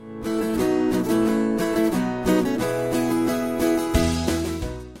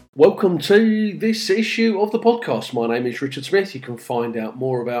Welcome to this issue of the podcast. My name is Richard Smith. You can find out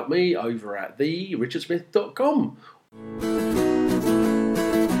more about me over at therichardsmith.com.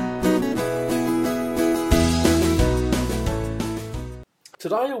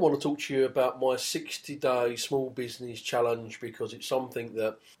 Today I want to talk to you about my 60-day small business challenge because it's something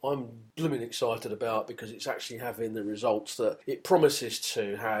that I'm blooming excited about because it's actually having the results that it promises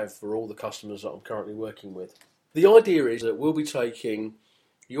to have for all the customers that I'm currently working with. The idea is that we'll be taking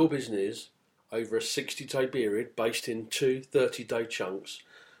your business over a 60-day period based in two 30-day chunks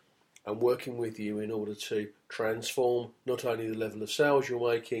and working with you in order to transform not only the level of sales you're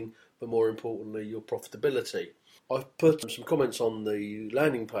making, but more importantly, your profitability. I've put some comments on the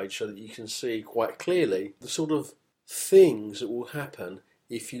landing page so that you can see quite clearly the sort of things that will happen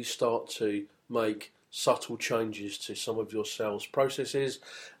if you start to make subtle changes to some of your sales processes.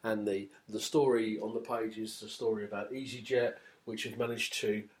 And the story on the page is the story about EasyJet, which have managed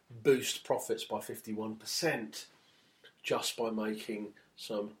to boost profits by 51% just by making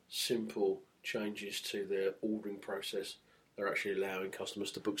some simple changes to their ordering process. They're actually allowing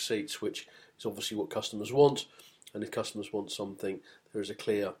customers to book seats, which is obviously what customers want. And if customers want something, there is a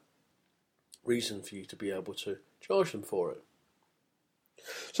clear reason for you to be able to charge them for it.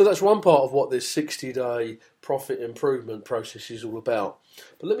 So that's one part of what this 60-day profit improvement process is all about.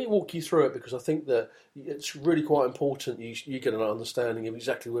 But let me walk you through it because I think that it's really quite important you get an understanding of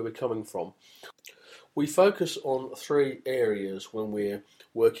exactly where we're coming from. We focus on three areas when we're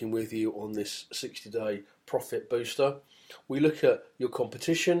working with you on this 60-day profit booster. We look at your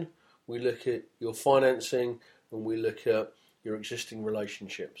competition, we look at your financing, and we look at your existing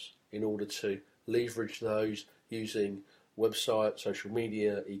relationships in order to leverage those using website, social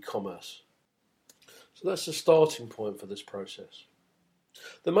media, e-commerce. So that's the starting point for this process.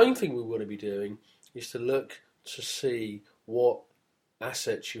 The main thing we want to be doing is to look to see what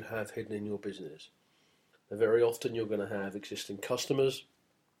assets you have hidden in your business. Now, very often you're going to have existing customers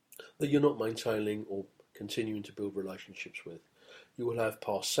that you're not maintaining or continuing to build relationships with. You will have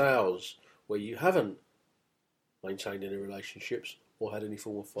past sales where you haven't maintained any relationships or had any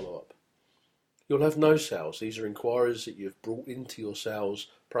form of follow-up. You'll have no sales. These are inquiries that you've brought into your sales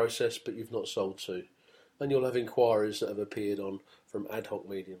process but you've not sold to. And you'll have inquiries that have appeared on from ad hoc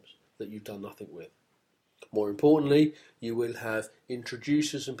mediums that you've done nothing with. More importantly, you will have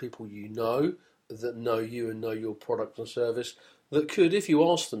introducers and people you know that know you and know your product and service that could, if you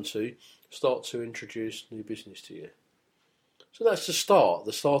ask them to, start to introduce new business to you. So that's the start.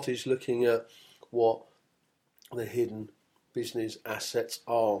 The start is looking at what the hidden business assets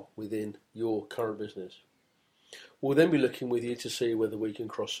are within your current business. We'll then be looking with you to see whether we can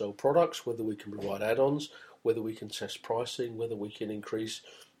cross-sell products, whether we can provide add-ons, whether we can test pricing, whether we can increase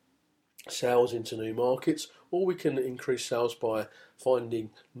sales into new markets, or we can increase sales by finding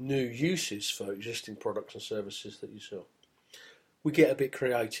new uses for existing products and services that you sell. We get a bit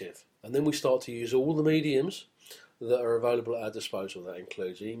creative, and then we start to use all the mediums that are available at our disposal. That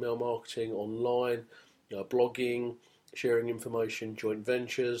includes email marketing, online, blogging, sharing information, joint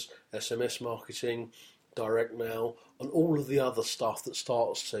ventures, SMS marketing, direct mail, and all of the other stuff that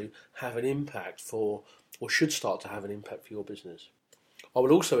starts to have an impact for, or should start to have an impact for your business. I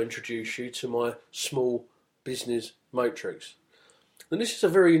will also introduce you to my small business matrix. And this is a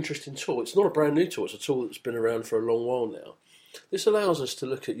very interesting tool. It's not a brand new tool, it's a tool that's been around for a long while now. This allows us to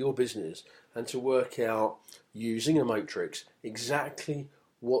look at your business and to work out, using a matrix, exactly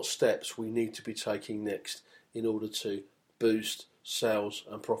what steps we need to be taking next in order to boost sales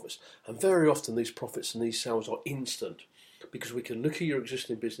and profits. And very often these profits and these sales are instant because we can look at your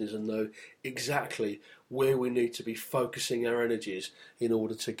existing business and know exactly where we need to be focusing our energies in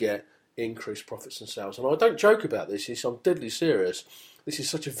order to get increased profits and sales. And I don't joke about this, I'm deadly serious. This is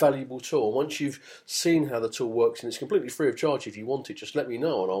such a valuable tool. Once you've seen how the tool works, and it's completely free of charge if you want it, just let me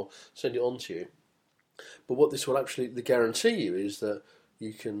know and I'll send it on to you. But what this will actually guarantee you is that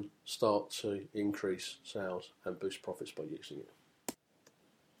you can start to increase sales and boost profits by using it.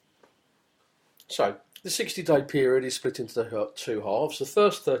 So, the 60-day period is split into two halves. The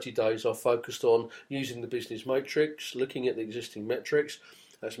first 30 days are focused on using the business matrix, looking at the existing metrics,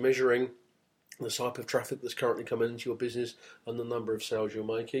 that's measuring the type of traffic that's currently coming into your business and the number of sales you're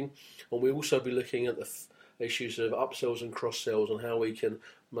making. And we'll also be looking at the issues of upsells and cross-sells and how we can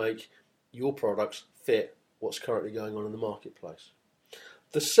make your products fit what's currently going on in the marketplace.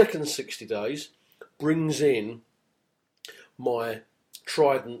 The second 60 days brings in my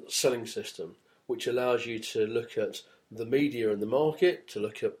Trident selling system, which allows you to look at the media and the market to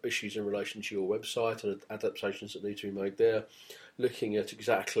look at issues in relation to your website and adaptations that need to be made there, looking at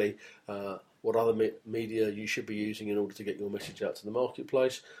exactly what other media you should be using in order to get your message out to the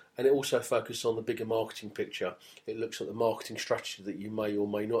marketplace. And it also focuses on the bigger marketing picture. It looks at the marketing strategy that you may or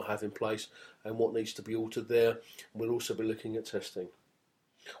may not have in place and what needs to be altered there. We'll also be looking at testing.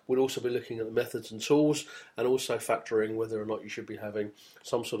 We'll also be looking at the methods and tools, and also factoring whether or not you should be having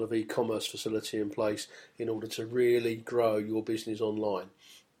some sort of e-commerce facility in place in order to really grow your business online.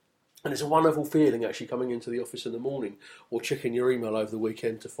 And it's a wonderful feeling actually coming into the office in the morning or checking your email over the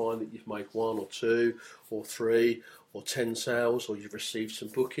weekend to find that you've made 1 or 2 or 3 or 10 sales, or you've received some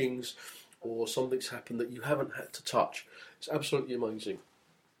bookings, or something's happened that you haven't had to touch. It's absolutely amazing.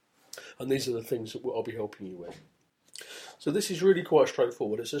 And these are the things that I'll be helping you with. So this is really quite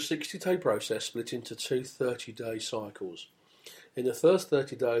straightforward. It's a 60-day process split into 2 30-day cycles. In the first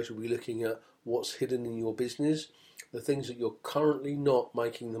 30 days, we'll be looking at what's hidden in your business, the things that you're currently not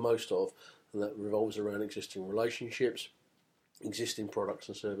making the most of, and that revolves around existing relationships, existing products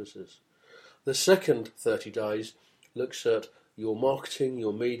and services. The second 30 days looks at your marketing,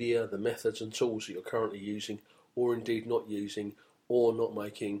 your media, the methods and tools that you're currently using, or indeed not using, or not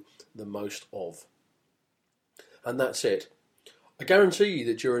making the most of. And that's it. I guarantee you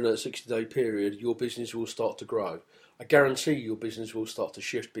that during that 60-day period, your business will start to grow. I guarantee your business will start to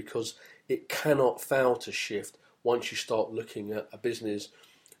shift, because it cannot fail to shift once you start looking at a business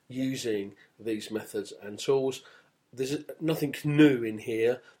using these methods and tools. There's nothing new in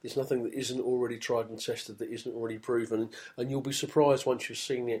here. There's nothing that isn't already tried and tested, that isn't already proven. And you'll be surprised once you've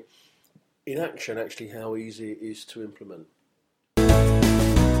seen it in action, actually, how easy it is to implement.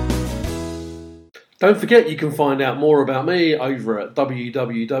 Don't forget, you can find out more about me over at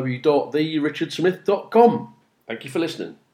www.therichardsmith.com. Thank you for listening.